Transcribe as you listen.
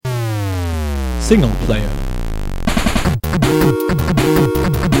Singleplayer.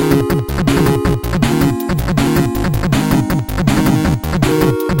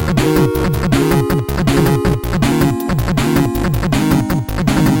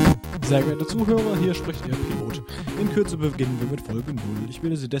 Sehr geehrte Zuhörer, hier spricht Ihr Pilot. In Kürze beginnen wir mit Folge 0. Ich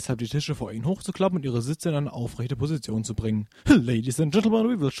bitte Sie deshalb, die Tische vor Ihnen hochzuklappen und Ihre Sitze in eine aufrechte Position zu bringen. Ladies and gentlemen,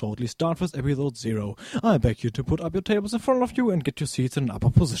 we will shortly start with episode 0. I beg you to put up your tables in front of you and get your seats in an upper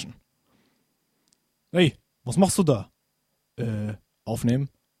position. Hey, was machst du da? Aufnehmen?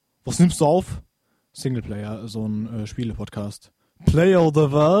 Was nimmst du auf? Singleplayer, so ein Spiele-Podcast. Player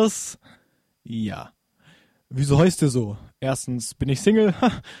oder was? Ja. Wieso heißt der so? Erstens bin ich Single.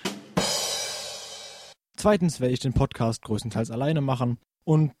 Zweitens werde ich den Podcast größtenteils alleine machen.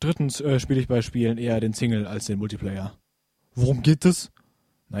 Und drittens spiele ich bei Spielen eher den Single als den Multiplayer. Worum geht es?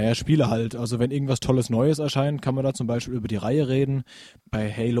 Naja, Spiele halt. Also wenn irgendwas Tolles Neues erscheint, kann man da zum Beispiel über die Reihe reden.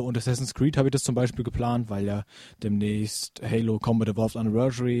 Bei Halo und Assassin's Creed habe ich das zum Beispiel geplant, weil ja demnächst Halo Combat Evolved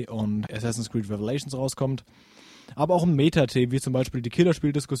Anniversary und Assassin's Creed Revelations rauskommt. Aber auch um Metathemen, wie zum Beispiel die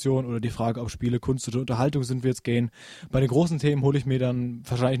Killerspieldiskussion oder die Frage, ob Spiele Kunst oder Unterhaltung sind, wird es gehen. Bei den großen Themen hole ich mir dann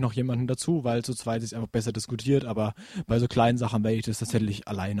wahrscheinlich noch jemanden dazu, weil zu zweit ist einfach besser diskutiert, aber bei so kleinen Sachen werde ich das tatsächlich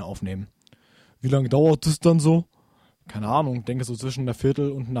alleine aufnehmen. Wie lange dauert das dann so? Keine Ahnung, denke so zwischen einer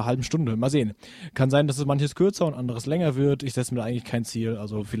Viertel und einer halben Stunde. Mal sehen. Kann sein, dass es manches kürzer und anderes länger wird. Ich setze mir da eigentlich kein Ziel.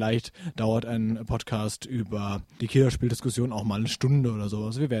 Also vielleicht dauert ein Podcast über die Killerspieldiskussion auch mal eine Stunde oder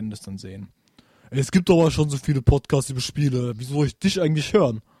sowas. Wir werden das dann sehen. Es gibt aber schon so viele Podcasts über Spiele. Wieso soll ich dich eigentlich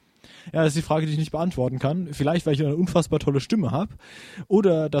hören? Ja, das ist die Frage, die ich nicht beantworten kann. Vielleicht, weil ich eine unfassbar tolle Stimme habe.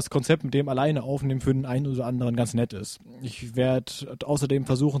 Oder das Konzept mit dem alleine aufnehmen für den einen oder anderen ganz nett ist. Ich werde außerdem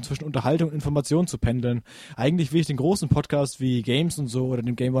versuchen, zwischen Unterhaltung und Information zu pendeln. Eigentlich will ich den großen Podcasts wie Games und so oder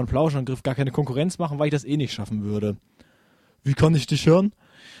dem Game One Plauschangriff gar keine Konkurrenz machen, weil ich das eh nicht schaffen würde. Wie kann ich dich hören?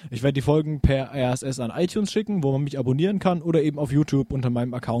 Ich werde die Folgen per RSS an iTunes schicken, wo man mich abonnieren kann, oder eben auf YouTube unter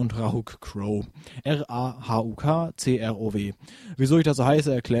meinem Account RahukCrow. RAHUKCROW. Wieso ich das so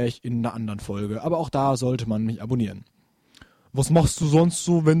heiße, erkläre ich in einer anderen Folge. Aber auch da sollte man mich abonnieren. Was machst du sonst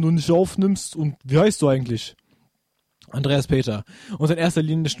so, wenn du nicht aufnimmst? Und wie heißt du eigentlich? Andreas Peter. Und in erster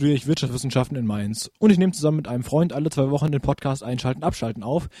Linie studiere ich Wirtschaftswissenschaften in Mainz. Und ich nehme zusammen mit einem Freund alle 2 Wochen den Podcast Einschalten, Abschalten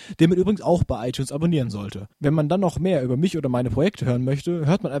auf, den man übrigens auch bei iTunes abonnieren sollte. Wenn man dann noch mehr über mich oder meine Projekte hören möchte,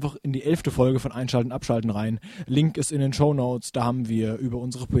 hört man einfach in die 11. Folge von Einschalten, Abschalten rein. Link ist in den Shownotes, da haben wir über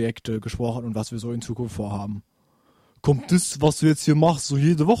unsere Projekte gesprochen und was wir so in Zukunft vorhaben. Kommt das, was du jetzt hier machst, so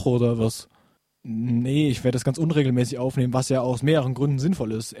jede Woche oder was? Nee, ich werde das ganz unregelmäßig aufnehmen, was ja aus mehreren Gründen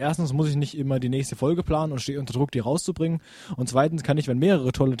sinnvoll ist. Erstens muss ich nicht immer die nächste Folge planen und stehe unter Druck, die rauszubringen. Und zweitens kann ich, wenn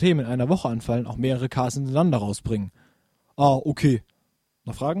mehrere tolle Themen in einer Woche anfallen, auch mehrere Casts hintereinander rausbringen. Ah, okay.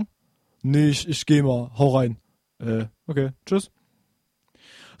 Noch Fragen? Nee, ich geh mal. Hau rein. Okay. Tschüss.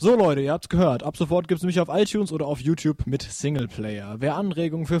 So Leute, ihr habt's gehört. Ab sofort gibt's mich auf iTunes oder auf YouTube mit Singleplayer. Wer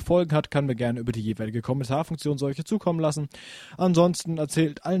Anregungen für Folgen hat, kann mir gerne über die jeweilige Kommentarfunktion solche zukommen lassen. Ansonsten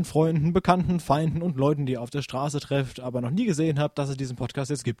erzählt allen Freunden, Bekannten, Feinden und Leuten, die ihr auf der Straße trefft, aber noch nie gesehen habt, dass es diesen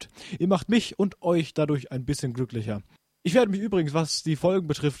Podcast jetzt gibt. Ihr macht mich und euch dadurch ein bisschen glücklicher. Ich werde mich übrigens, was die Folgen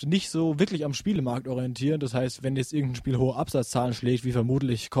betrifft, nicht so wirklich am Spielemarkt orientieren. Das heißt, wenn jetzt irgendein Spiel hohe Absatzzahlen schlägt, wie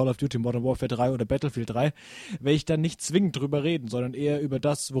vermutlich Call of Duty Modern Warfare 3 oder Battlefield 3, werde ich dann nicht zwingend drüber reden, sondern eher über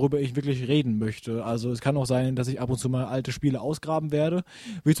das, worüber ich wirklich reden möchte. Also es kann auch sein, dass ich ab und zu mal alte Spiele ausgraben werde,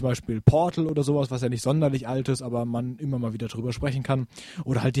 wie zum Beispiel Portal oder sowas, was ja nicht sonderlich alt ist, aber man immer mal wieder drüber sprechen kann.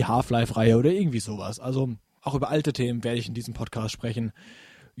 Oder halt die Half-Life-Reihe oder irgendwie sowas. Also auch über alte Themen werde ich in diesem Podcast sprechen.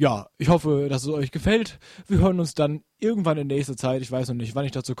 Ja, ich hoffe, dass es euch gefällt. Wir hören uns dann irgendwann in nächster Zeit. Ich weiß noch nicht, wann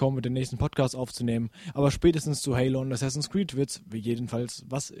ich dazu komme, den nächsten Podcast aufzunehmen. Aber spätestens zu Halo und Assassin's Creed wird es jedenfalls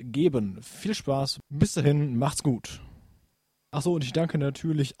was geben. Viel Spaß. Bis dahin, macht's gut. Achso, und ich danke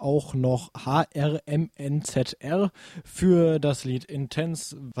natürlich auch noch HRMNZR für das Lied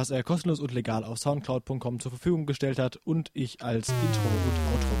Intense, was er kostenlos und legal auf soundcloud.com zur Verfügung gestellt hat und ich als Intro und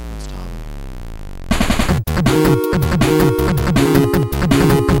Outro benutzt habe.